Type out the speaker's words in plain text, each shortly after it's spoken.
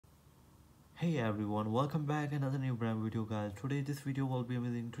Hey everyone, welcome back another new brand video guys. Today this video will be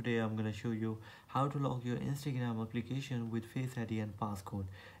amazing. Today I'm gonna show you how to lock your Instagram application with Face ID and passcode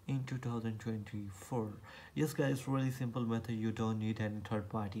in 2024. Yes guys, really simple method. You don't need any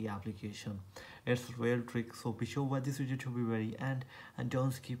third-party application. It's a real trick, so be sure watch this video to be very end and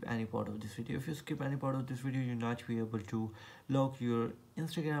don't skip any part of this video. If you skip any part of this video, you'll not be able to lock your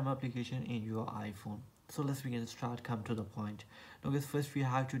Instagram application in your iPhone. So let's begin. Start. Come to the point. Now guys, first we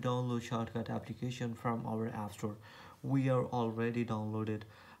have to download shortcut application from our app store. We are already downloaded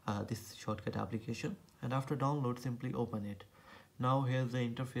this shortcut application, and after download simply open it. Now here's the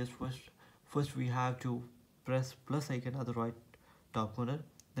interface. First we have to press plus icon at the right top corner,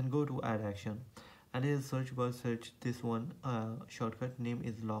 then go to add action, and in the search bar search this one. Shortcut name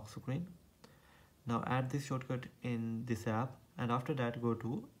is lock screen. Now add this shortcut in this app, and after that go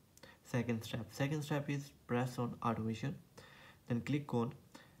to second step is press on automation, then click on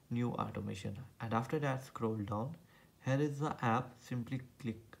new automation, and after that scroll down. Here is the app. Simply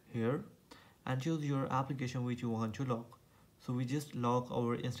click here and choose your application which you want to lock. So we just lock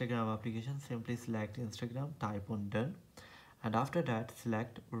our Instagram application. Simply select Instagram, type on done, and after that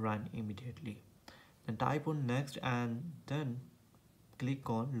select run immediately, then type on next, and then click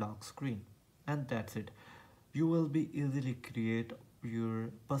on lock screen, and that's it. You will be easily create your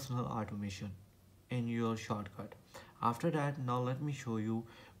personal automation in your shortcut. After that, now let me show you.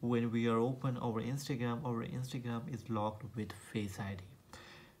 When we are open our Instagram is locked with Face ID.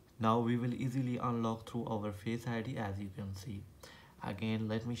 Now we will easily unlock through our Face ID, as you can see. Again,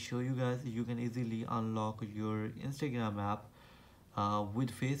 let me show you guys. You can easily unlock your Instagram app with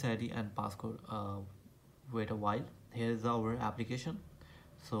Face ID and passcode. Wait a while. Here is our application.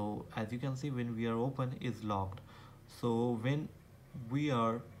 So as you can see, when we are open is locked. So when we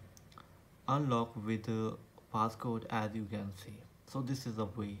are unlocked with the passcode, as you can see. So this is a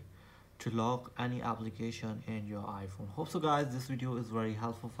way to lock any application in your iPhone. Hope so guys, this video is very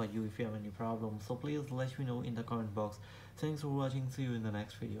helpful for you. If you have any problems, so please let me know in the comment box. Thanks for watching. See you in the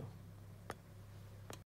next video.